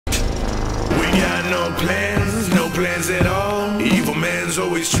no plans at all. Evil man's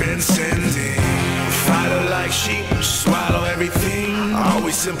always transcending. Fighter like sheep, swallow everything.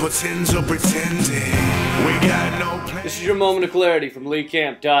 Always simpletons or pretending. We got no plans. This is your moment of clarity from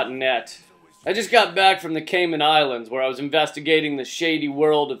LeeCamp.net. I just got back from the Cayman Islands where I was investigating the shady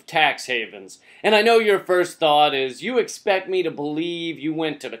world of tax havens. And I know your first thought is, you expect me to believe you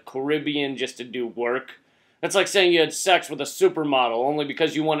went to the Caribbean just to do work? That's like saying you had sex with a supermodel only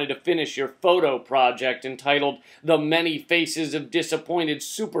because you wanted to finish your photo project entitled The Many Faces of Disappointed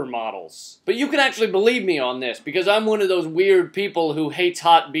Supermodels. But you can actually believe me on this because I'm one of those weird people who hates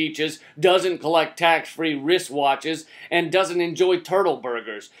hot beaches, doesn't collect tax-free wristwatches, and doesn't enjoy turtle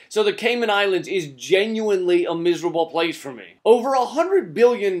burgers. So the Cayman Islands is genuinely a miserable place for me. Over $100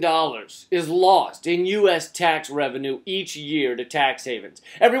 billion is lost in U.S. tax revenue each year to tax havens.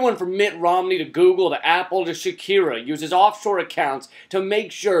 Everyone from Mitt Romney to Google to Apple to Shakira uses offshore accounts to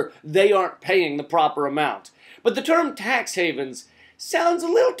make sure they aren't paying the proper amount. But the term tax havens sounds a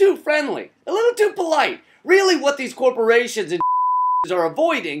little too friendly, a little too polite. Really what these corporations and are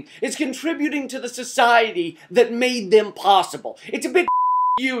avoiding is contributing to the society that made them possible. It's a big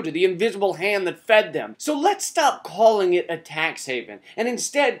you to the invisible hand that fed them. So let's stop calling it a tax haven and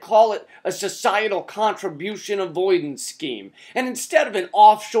instead call it a societal contribution avoidance scheme. And instead of an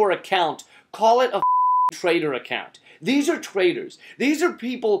offshore account, call it a trader account. These are traders. These are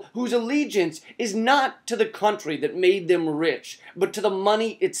people whose allegiance is not to the country that made them rich, but to the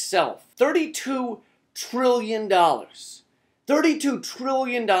money itself. $32 trillion. $32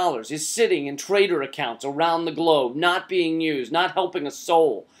 trillion is sitting in trader accounts around the globe, not being used, not helping a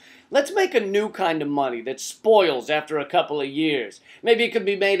soul. Let's make a new kind of money that spoils after a couple of years. Maybe it could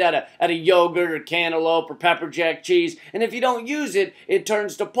be made out of yogurt or cantaloupe or pepper jack cheese, and if you don't use it, it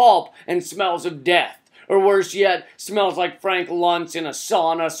turns to pulp and smells of death. Or worse yet, smells like Frank Luntz in a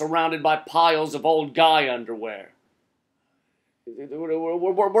sauna surrounded by piles of old guy underwear.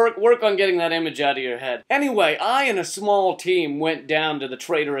 Work on getting that image out of your head. Anyway, I and a small team went down to the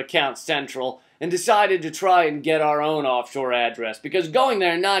Trader Account Central and decided to try and get our own offshore address, because going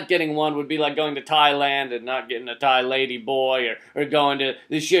there and not getting one would be like going to Thailand and not getting a Thai lady boy, or going to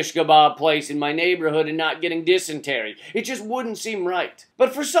the shish kebab place in my neighborhood and not getting dysentery. It just wouldn't seem right.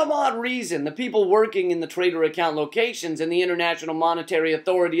 But for some odd reason, the people working in the Trader Account locations and the International Monetary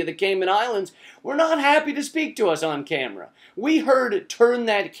Authority of the Cayman Islands were not happy to speak to us on camera. We heard "turn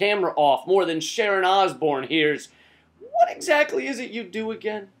that camera off" more than Sharon Osbourne hears "what exactly is it you do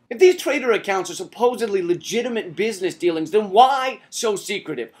again?" If these trader accounts are supposedly legitimate business dealings, then why so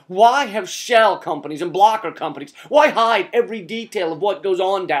secretive? Why have shell companies and blocker companies? Why hide every detail of what goes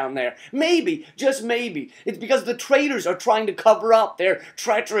on down there? Maybe, just maybe, it's because the traders are trying to cover up their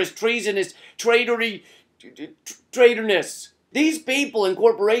treacherous, treasonous, traiterness. These people and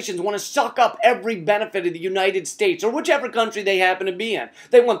corporations want to suck up every benefit of the United States, or whichever country they happen to be in.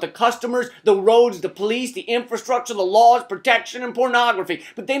 They want the customers, the roads, the police, the infrastructure, the laws, protection, and pornography.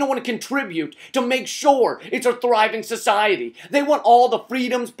 But they don't want to contribute to make sure it's a thriving society. They want all the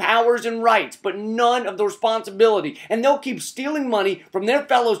freedoms, powers, and rights, but none of the responsibility. And they'll keep stealing money from their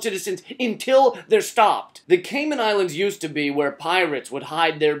fellow citizens until they're stopped. The Cayman Islands used to be where pirates would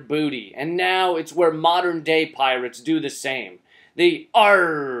hide their booty, and now it's where modern-day pirates do the same. The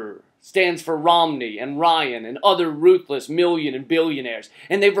R stands for Romney and Ryan and other ruthless million and billionaires,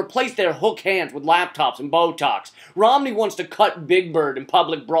 and they've replaced their hook hands with laptops and Botox. Romney wants to cut Big Bird in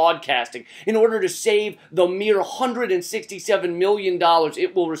public broadcasting in order to save the mere $167 million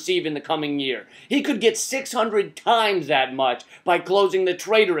it will receive in the coming year. He could get 600 times that much by closing the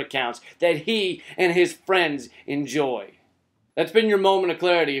trader accounts that he and his friends enjoy. That's been your moment of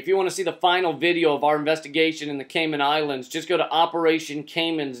clarity. If you want to see the final video of our investigation in the Cayman Islands, just go to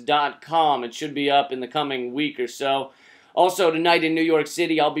OperationCaymans.com. It should be up in the coming week or so. Also, tonight in New York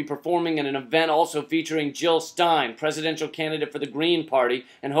City, I'll be performing at an event also featuring Jill Stein, presidential candidate for the Green Party,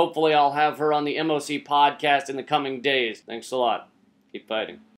 and hopefully I'll have her on the MOC podcast in the coming days. Thanks a lot. Keep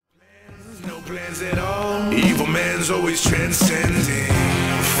fighting. No plans at all. Evil man's always transcending.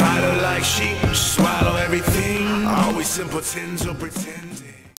 Fighter like sheep, swallow everything. Always simpletons or pretend.